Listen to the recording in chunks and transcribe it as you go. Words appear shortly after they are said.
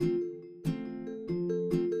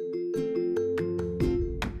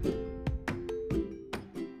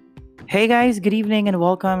Hey guys, good evening and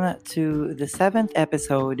welcome to the seventh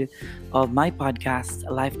episode of my podcast,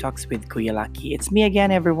 Life Talks with Kuya Lucky. It's me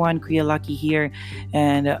again, everyone, Kuya Lucky here.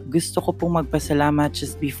 And gusto ko pong magpasalamat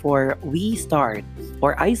just before we start,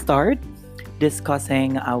 or I start,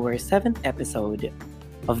 discussing our seventh episode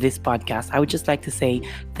of this podcast. I would just like to say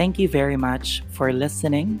thank you very much for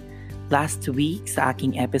listening last week sa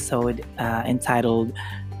aking episode entitled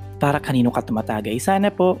Para Kanino Ka Tumatagay.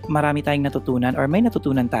 Sana po marami tayong natutunan or may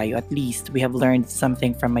natutunan tayo. At least we have learned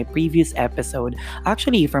something from my previous episode.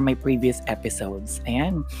 Actually, from my previous episodes.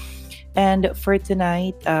 Ayan. And for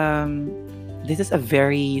tonight, this is a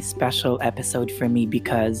very special episode for me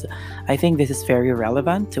because I think this is very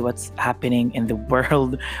relevant to what's happening in the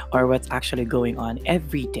world or what's actually going on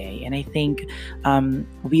every day. And I think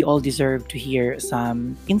we all deserve to hear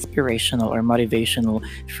some inspirational or motivational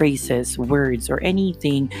phrases, words, or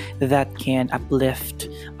anything that can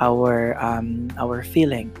uplift our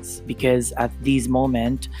feelings. Because at this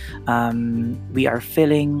moment, we are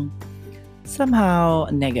feeling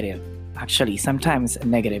somehow negative. Actually, sometimes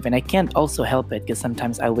negative, and I can't also help it because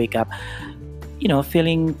sometimes I wake up,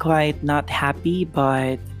 feeling quite not happy,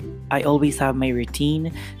 but I always have my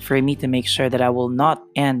routine for me to make sure that I will not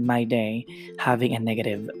end my day having a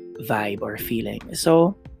negative vibe or feeling.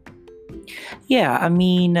 So, yeah,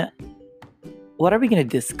 what are we gonna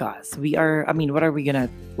discuss? What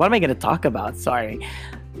am I gonna talk about? Sorry.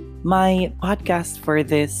 My podcast for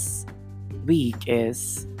this week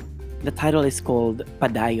the title is called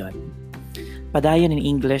Padayon. Padayon in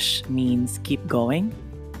English means keep going.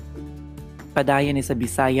 Padayon is a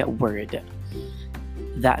Bisaya word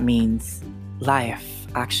that means life,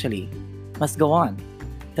 actually, must go on.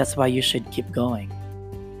 That's why you should keep going.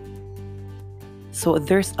 So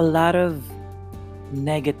there's a lot of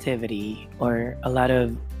negativity or a lot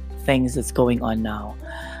of things that's going on now.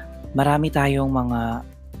 Marami tayong mga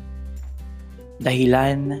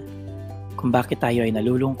dahilan kung bakit tayo ay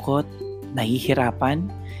nalulungkot, nahihirapan.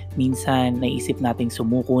 Minsan, naisip nating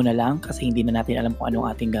sumuko na lang kasi hindi na natin alam kung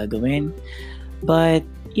anong ating gagawin. But,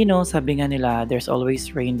 sabi nga nila, there's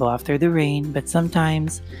always rainbow after the rain, but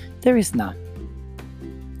sometimes, there is not.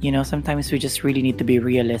 Sometimes we just really need to be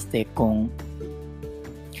realistic kung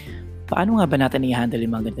paano nga ba natin i-handle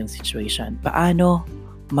yung mga ganitong situation? Paano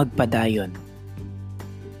magpadayon?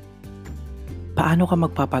 Paano ka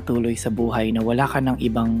magpapatuloy sa buhay na wala ka ng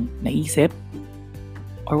ibang naisip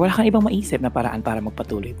or wala kang ibang maisip na paraan para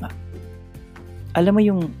magpatuloy pa? Alam mo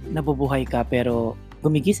yung nabubuhay ka pero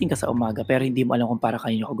gumigising ka sa umaga pero hindi mo alam kung para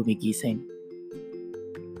kanino ka gumigising.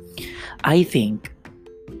 I think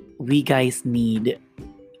we guys need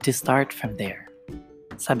to start from there.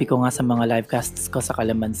 Sabi ko nga sa mga livecasts ko sa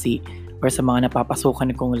Kalamansi or sa mga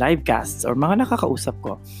napapasukan kong livecasts or mga nakakausap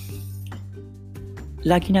ko,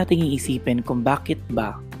 lagi nating iisipin kung bakit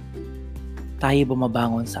ba tayo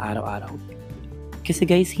bumabangon sa araw-araw. Kasi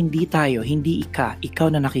guys, hindi ikaw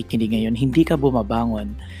na nakikinig ngayon, hindi ka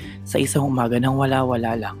bumabangon sa isang umaga nang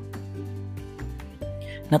wala-wala lang.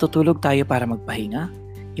 Natutulog tayo para magpahinga,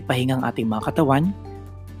 ipahinga ang ating mga katawan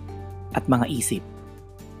at mga isip.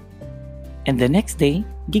 And the next day,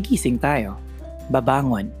 gigising tayo.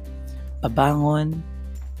 Babangon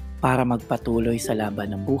para magpatuloy sa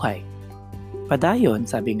laban ng buhay. Padayon,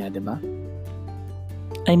 sabi nga, diba?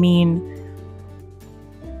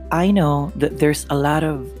 I know that there's a lot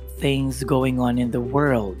of things going on in the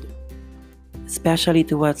world, especially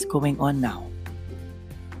to what's going on now.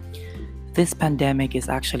 This pandemic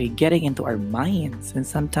is actually getting into our minds and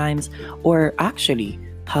sometimes, or actually,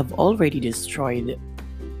 have already destroyed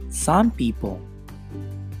some people.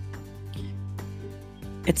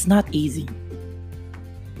 It's not easy.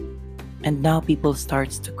 And now people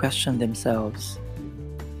starts to question themselves.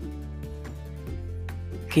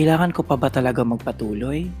 Kailangan ko pa ba talaga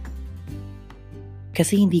magpatuloy?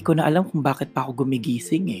 Kasi hindi ko na alam kung bakit pa ako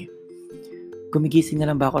gumigising eh. Gumigising na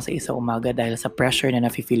lang ba ako sa isang umaga dahil sa pressure na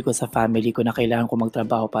nafe-feel ko sa family ko na kailangan ko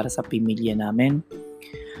magtrabaho para sa pamilya namin?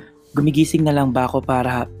 Gumigising na lang ba ako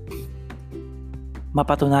para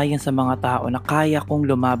mapatunayan sa mga tao na kaya kong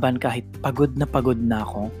lumaban kahit pagod na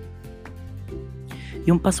ako?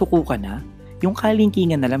 Yung pasuko ka na, yung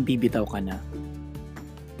kalingkingan na lang bibitaw ka na.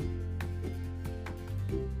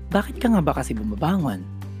 Bakit ka nga ba kasi bumabangon?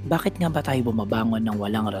 Bakit nga ba tayo bumabangon ng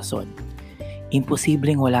walang rason?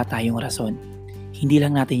 Imposibleng wala tayong rason. Hindi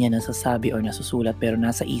lang natin yan nasasabi o nasusulat pero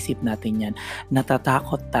nasa isip natin yan.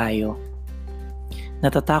 Natatakot tayo.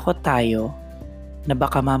 Natatakot tayo na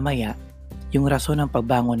baka mamaya yung rason ng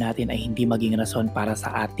pagbangon natin ay hindi maging rason para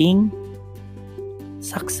sa ating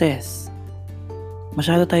success.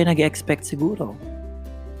 Masyado tayo nag-expect siguro.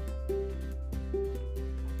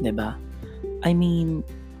 'Di ba?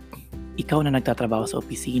 ikaw na nagtatrabaho sa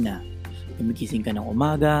opisina, gumigising ka ng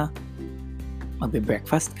umaga,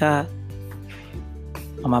 magbe-breakfast ka,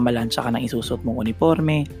 mamamalansya ka ng isusuot mong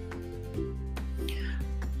uniforme,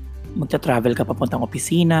 magta-travel ka papuntang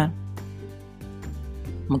opisina,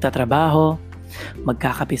 magtatrabaho,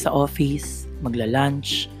 magkakape sa office,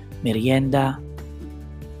 magla-lunch, merienda,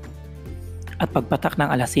 at pagpatak ng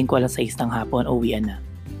alas 5, alas 6 ng hapon, uwian na.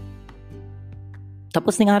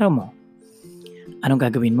 Tapos ng araw mo. Anong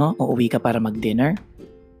gagawin mo? Uuwi ka para mag-dinner?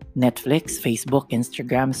 Netflix, Facebook,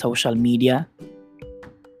 Instagram, social media,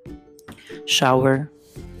 shower,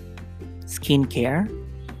 skincare,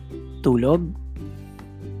 tulog,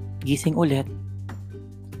 gising ulit,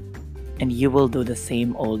 and you will do the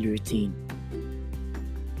same old routine.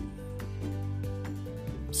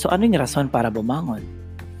 So ano yung rason para bumangon?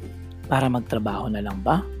 Para magtrabaho na lang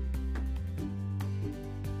ba?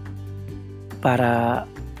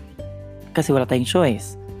 Kasi wala tayong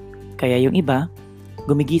choice. Kaya yung iba,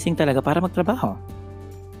 gumigising talaga para magtrabaho.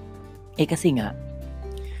 Kasi nga,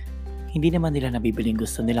 hindi naman nila nabibiling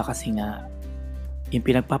gusto nila kasi nga, yung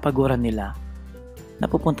pinagpapaguran nila,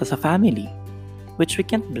 napupunta sa family. Which we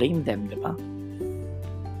can't blame them, di ba?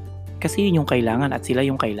 Kasi yun yung kailangan at sila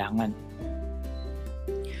yung kailangan.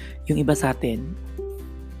 Yung iba sa atin,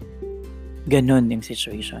 ganun yung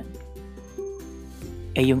situation.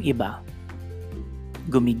 Yung iba,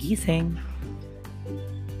 gumigising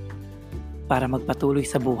para magpatuloy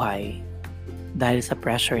sa buhay dahil sa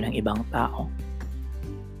pressure ng ibang tao.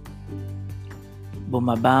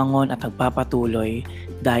 Bumabangon at nagpapatuloy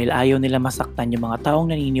dahil ayaw nila masaktan yung mga taong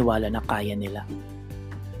naniniwala na kaya nila.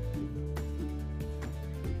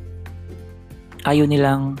 Ayaw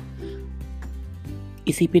nilang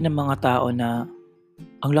isipin ng mga tao na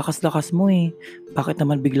ang lakas-lakas mo bakit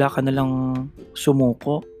naman bigla ka na lang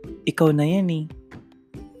sumuko? Ikaw na yan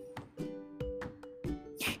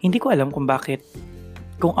Hindi ko alam kung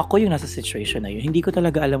ako yung nasa situation na yun, hindi ko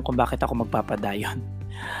talaga alam kung bakit ako magpapadayon.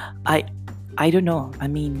 I don't know. I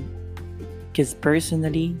mean, because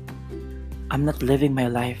personally, I'm not living my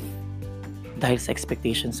life dahil sa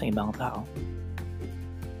expectations ng ibang tao.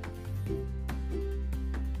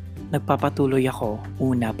 Nagpapatuloy ako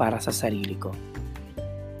una para sa sarili ko.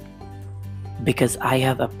 Because I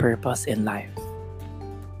have a purpose in life.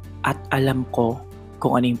 At alam ko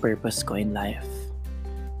kung ano yung purpose ko in life.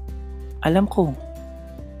 Alam ko.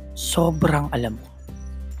 Sobrang alam ko.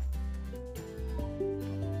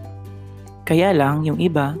 Kaya lang, yung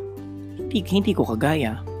iba, hindi ko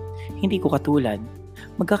kagaya. Hindi ko katulad.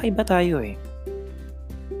 Magkakaiba tayo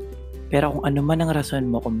Pero kung ano man ang rason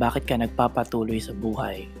mo kung bakit ka nagpapatuloy sa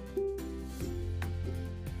buhay,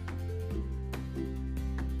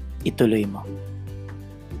 ituloy mo.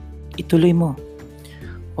 Ituloy mo.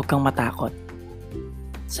 Huwag kang matakot.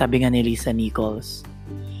 Sabi nga ni Lisa Nichols,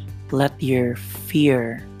 let your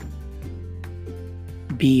fear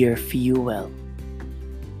be your fuel.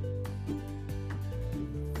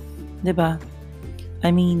 Diba? I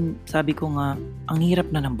mean, sabi ko nga, ang hirap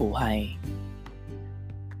na ng buhay.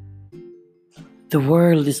 The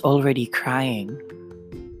world is already crying,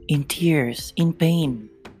 in tears, in pain,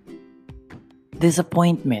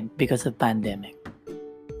 disappointment because of pandemic.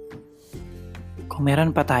 Kung meron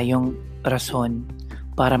pa tayong rason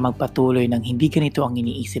para magpatuloy ng hindi ganito ang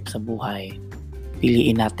iniisip sa buhay,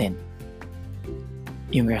 piliin natin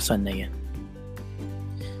yung rason na yun.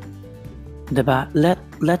 Diba?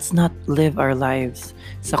 Let's not live our lives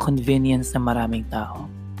sa convenience ng maraming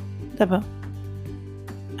tao. Diba?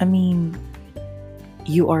 I mean,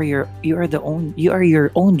 you are your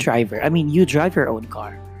own driver. I mean, you drive your own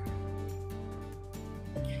car.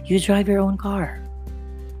 You drive your own car.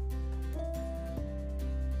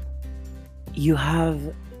 You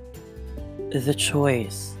have the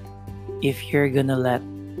choice if you're gonna let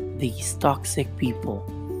these toxic people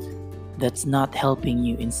that's not helping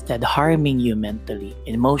you, instead harming you mentally,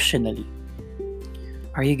 emotionally.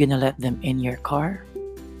 Are you gonna let them in your car?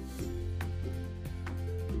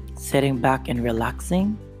 Sitting back and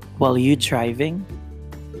relaxing while you driving,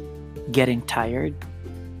 getting tired,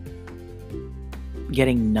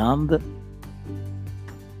 getting numb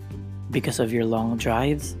because of your long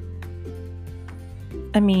drives?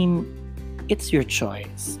 I mean, it's your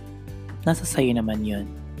choice. Nasa sayo naman yun.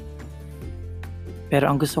 Pero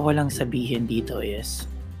ang gusto ko lang sabihin dito is,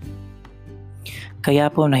 kaya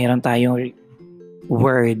po nahiram tayong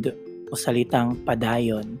word o salitang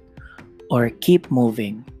padayon or keep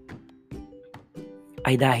moving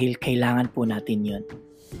ay dahil kailangan po natin yun.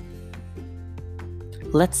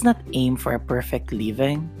 Let's not aim for a perfect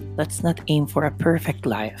living. Let's not aim for a perfect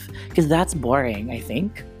life because that's boring, I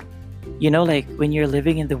think. Like when you're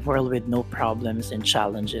living in the world with no problems and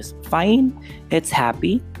challenges, fine, it's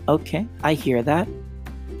happy. Okay, I hear that.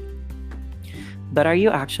 But are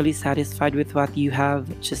you actually satisfied with what you have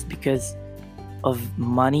just because of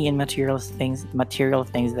money and material things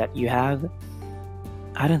that you have?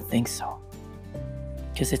 I don't think so.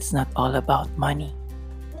 Because it's not all about money.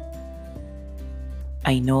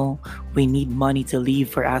 I know we need money to live,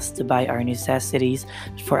 for us to buy our necessities,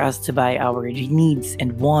 for us to buy our needs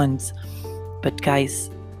and wants. But guys,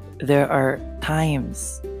 there are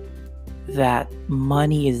times that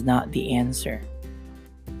money is not the answer.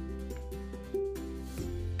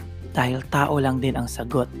 Dahil tao lang din ang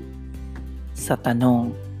sagot sa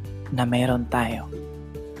tanong na meron tayo.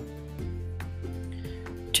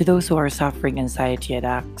 To those who are suffering anxiety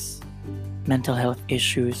attacks, mental health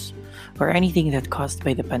issues, or anything that caused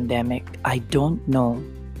by the pandemic, I don't know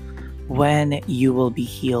when you will be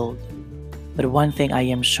healed. But one thing I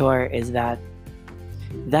am sure is that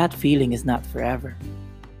feeling is not forever.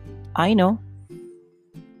 I know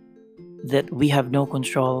that we have no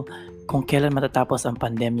control kung kailan matatapos ang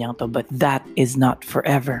pandemyang to, but that is not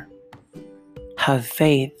forever. Have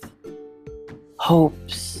faith,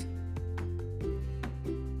 hopes,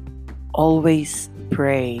 always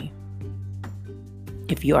pray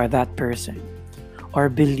if you are that person,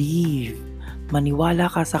 or believe,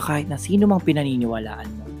 maniwala ka sa kahit na sino mang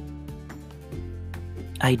pinaniniwalaan mo.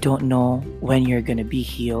 I don't know when you're gonna be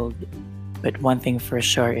healed, but one thing for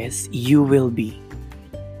sure is you will be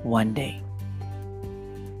one day.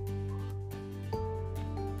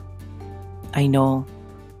 I know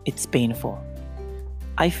it's painful.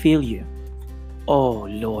 I feel you.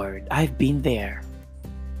 Oh Lord, I've been there.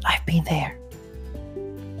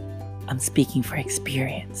 I'm speaking for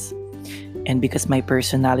experience. And because my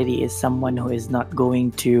personality is someone who is not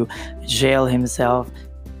going to jail himself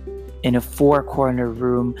in a four-corner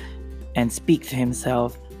room and speak to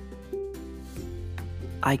himself,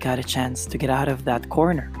 I got a chance to get out of that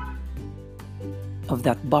corner, of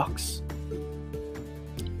that box.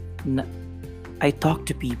 I talk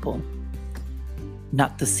to people,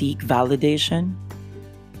 not to seek validation,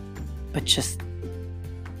 but just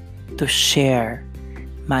to share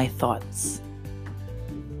my thoughts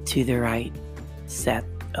to the right set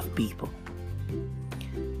of people.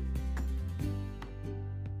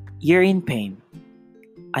 You're in pain.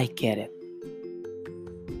 I get it.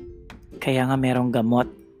 Kaya nga merong gamot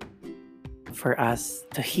for us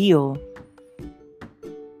to heal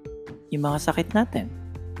yung mga sakit natin,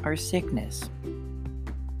 our sickness.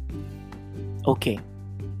 Okay,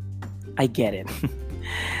 I get it.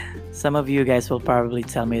 Some of you guys will probably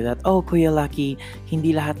tell me that, oh, Kuya Lucky,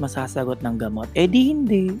 hindi lahat masasagot ng gamot. Di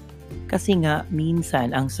hindi. Kasi nga,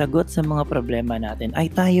 minsan, ang sagot sa mga problema natin ay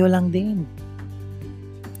tayo lang din.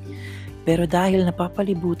 Pero dahil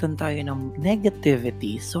napapalibutan tayo ng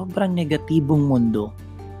negativity, sobrang negatibong mundo,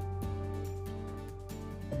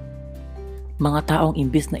 mga taong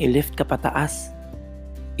imbis na i-lift ka pataas,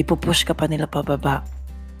 ipupush ka pa nila pababa.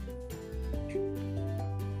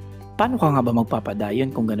 Paano ka nga ba magpapadayon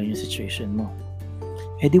kung gano'n yung situation mo?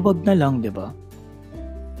 Di wag na lang, di ba?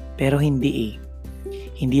 Pero hindi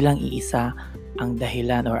Hindi lang iisa ang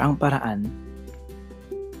dahilan or ang paraan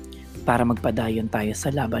para magpadayon tayo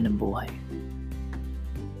sa laban ng buhay.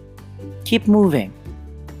 Keep moving.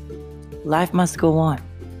 Life must go on.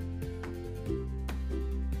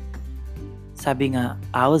 Sabi nga,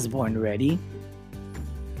 I was born ready.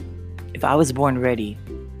 If I was born ready,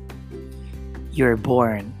 you're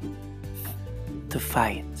born to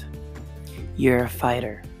fight. You're a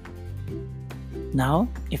fighter. Now,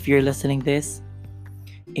 if you're listening this,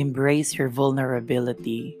 embrace your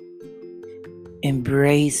vulnerability.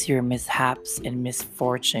 Embrace your mishaps and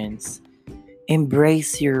misfortunes.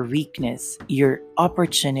 Embrace your weakness, your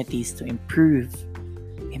opportunities to improve.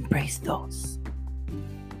 Embrace those.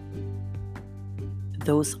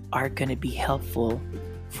 Those are going to be helpful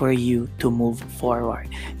for you to move forward.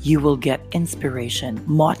 You will get inspiration,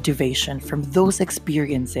 motivation from those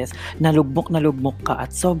experiences na lugmok ka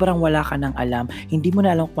at sobrang wala ka ng alam. Hindi mo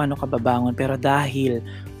na alam kung paano ka babangon, pero dahil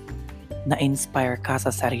na-inspire ka sa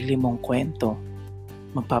sarili mong kwento,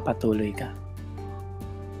 magpapatuloy ka.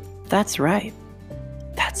 That's right.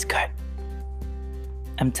 That's good.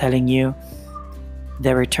 I'm telling you,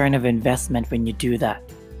 the return of investment when you do that.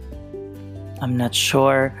 I'm not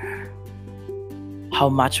sure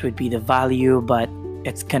how much would be the value, but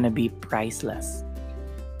it's gonna be priceless.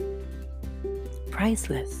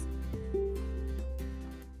 Priceless.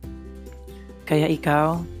 Kaya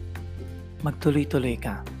ikaw, magtuloy-tuloy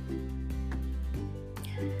ka.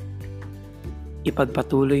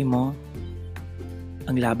 Ipagpatuloy mo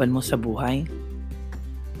ang laban mo sa buhay.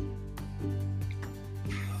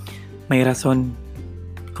 may rason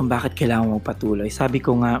kung bakit kailangan mong patuloy. Sabi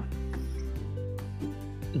ko nga,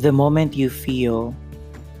 the moment you feel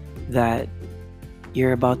that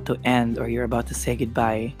you're about to end or you're about to say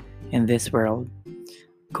goodbye in this world,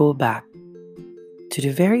 go back to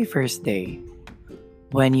the very first day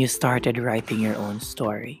when you started writing your own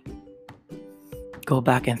story. Go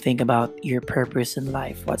back and think about your purpose in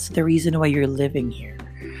life. What's the reason why you're living here?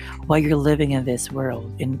 Why you're living in this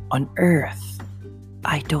world, on earth?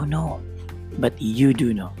 I don't know, but you do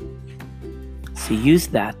know. So use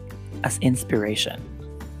that as inspiration.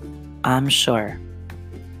 I'm sure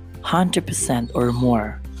 100% or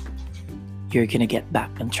more, you're gonna get back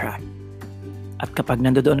on track. At kapag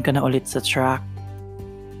nandoon ka na ulit sa track,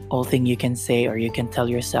 all thing you can say or you can tell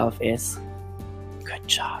yourself is, good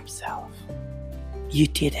job, self. You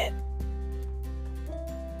did it.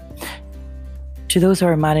 To those who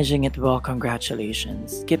are managing it well,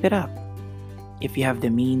 congratulations. Keep it up. If you have the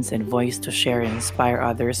means and voice to share and inspire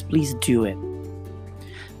others, please do it.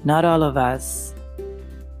 Not all of us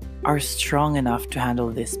are strong enough to handle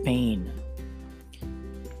this pain.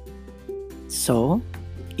 So,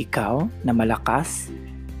 ikaw na malakas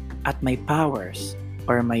at may powers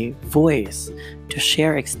or may voice to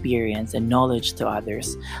share experience and knowledge to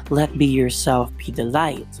others, let be yourself be the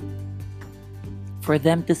light for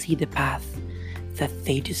them to see the path that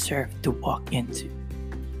they deserve to walk into.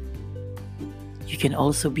 You can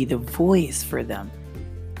also be the voice for them.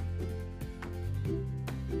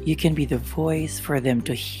 You can be the voice for them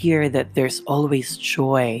to hear that there's always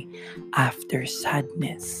joy after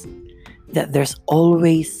sadness, that there's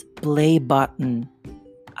always play button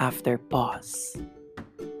after pause.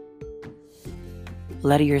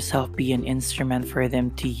 Let yourself be an instrument for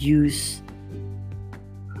them to use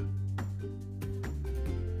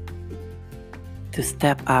to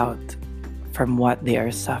step out from what they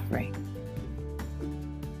are suffering.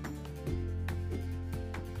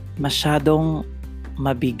 Masyadong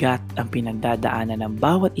mabigat ang pinagdadaanan ng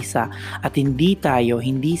bawat isa at hindi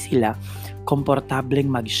sila komportableng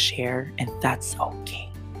mag-share, and that's okay.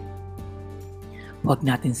 Huwag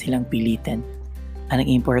natin silang pilitin. Ang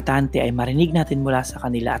importante ay marinig natin mula sa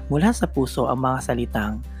kanila at mula sa puso ang mga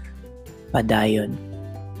salitang, padayon.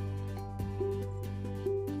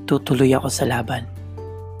 Tutuloy ako sa laban.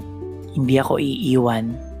 Hindi ko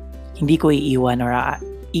iiwanan or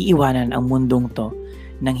iiwanan ang mundong to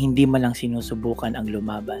nang hindi man lang sinusubukan ang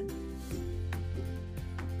lumaban.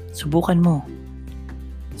 Subukan mo.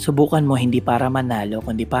 Subukan mo hindi para manalo,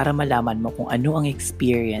 kundi para malaman mo kung ano ang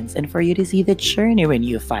experience and for you to see the journey when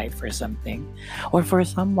you fight for something or for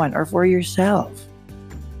someone or for yourself.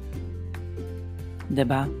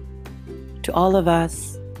 Diba? To all of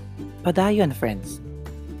us, padayon friends.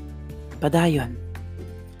 Padayon.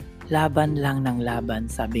 Laban lang ng laban,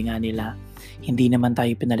 sabi nga nila. Hindi naman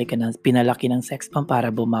tayo pinalaki ng sex bomb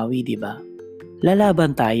para bumawi, diba?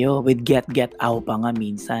 Lalaban tayo with get out pa nga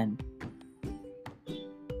minsan.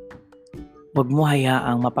 Huwag mo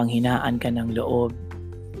hayaang mapanghinaan ka ng loob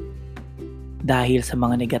dahil sa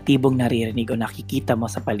mga negatibong naririnig o nakikita mo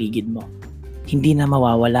sa paligid mo. Hindi na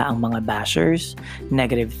mawawala ang mga bashers,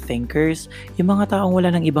 negative thinkers, yung mga taong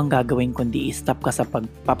wala ng ibang gagawin kundi i-stop ka sa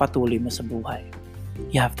pagpapatuloy mo sa buhay.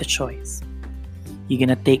 You have the choice. You're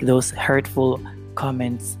gonna take those hurtful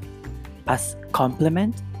comments as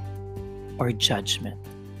compliment or judgment.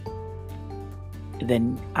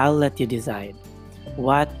 Then I'll let you decide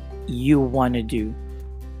what you want to do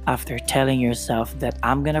after telling yourself that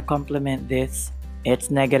I'm gonna compliment this, it's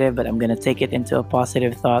negative, but I'm gonna take it into a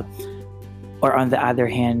positive thought. Or on the other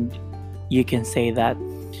hand, you can say that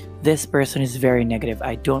this person is very negative.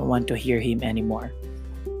 I don't want to hear him anymore.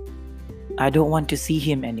 I don't want to see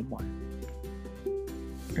him anymore.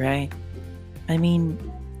 Right? I mean,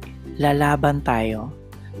 lalaban tayo.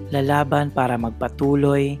 Lalaban para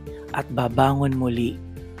magpatuloy at babangon muli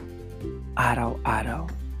araw-araw.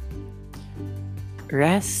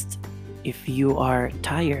 Rest if you are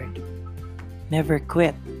tired. Never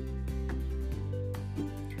quit.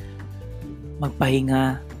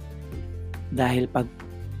 Magpahinga dahil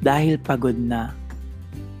pagod na.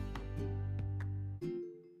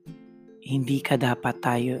 Hindi dapat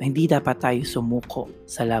tayo sumuko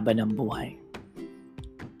sa laban ng buhay.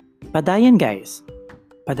 Padayon guys.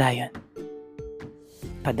 Padayon.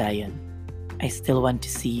 Padayon. I still want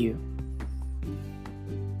to see you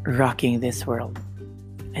rocking this world.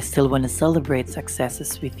 I still want to celebrate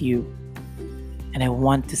successes with you. And I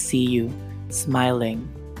want to see you smiling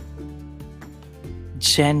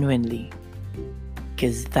genuinely,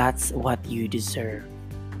 because that's what you deserve.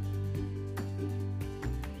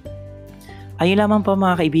 Ayun lamang po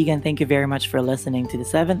mga kaibigan. Thank you very much for listening to the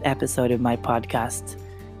 7th episode of my podcast,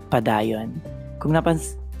 padayon. Kung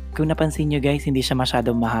napansin nyo guys, hindi siya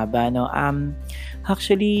masyadong mahaba, no?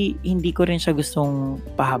 Actually, hindi ko rin siya gustong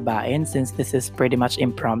pahabain since this is pretty much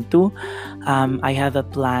impromptu. I have a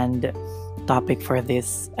planned topic for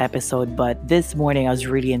this episode, but this morning I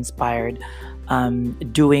was really inspired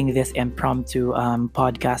doing this impromptu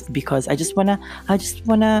podcast because I just wanna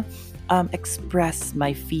express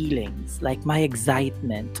my feelings, like my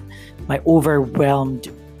excitement, my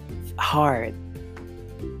overwhelmed heart.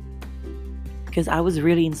 Because I was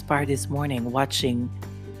really inspired this morning watching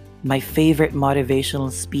my favorite motivational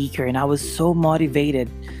speaker, and I was so motivated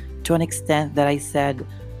to an extent that I said,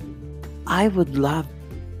 I would love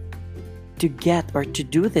to get or to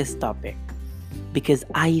do this topic because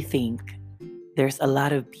I think there's a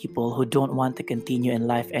lot of people who don't want to continue in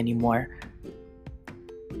life anymore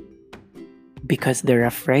because they're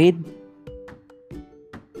afraid,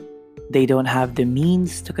 they don't have the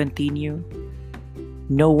means to continue,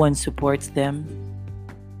 no one supports them.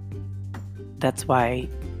 That's why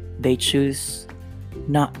they choose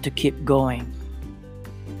not to keep going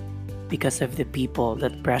because of the people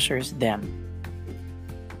that pressures them.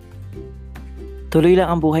 Tuloy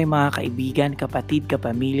lang ang buhay mga kaibigan, kapatid,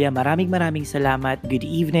 kapamilya. Maraming salamat. Good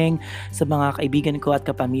evening sa mga kaibigan ko at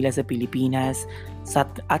kapamilya sa Pilipinas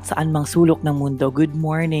at saan mang sulok ng mundo. Good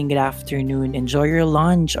morning, good afternoon. Enjoy your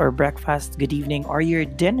lunch or breakfast, good evening, or your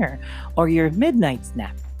dinner or your midnight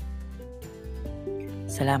snack.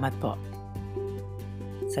 Salamat po.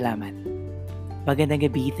 Salamat. Magandang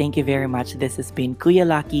gabi. Thank you very much. This has been Kuya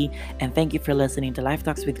Lucky, and thank you for listening to Life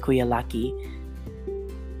Talks with Kuya Lucky.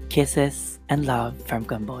 Kisses and love from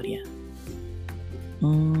Cambodia.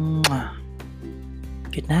 Mwah.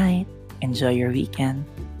 Good night. Enjoy your weekend.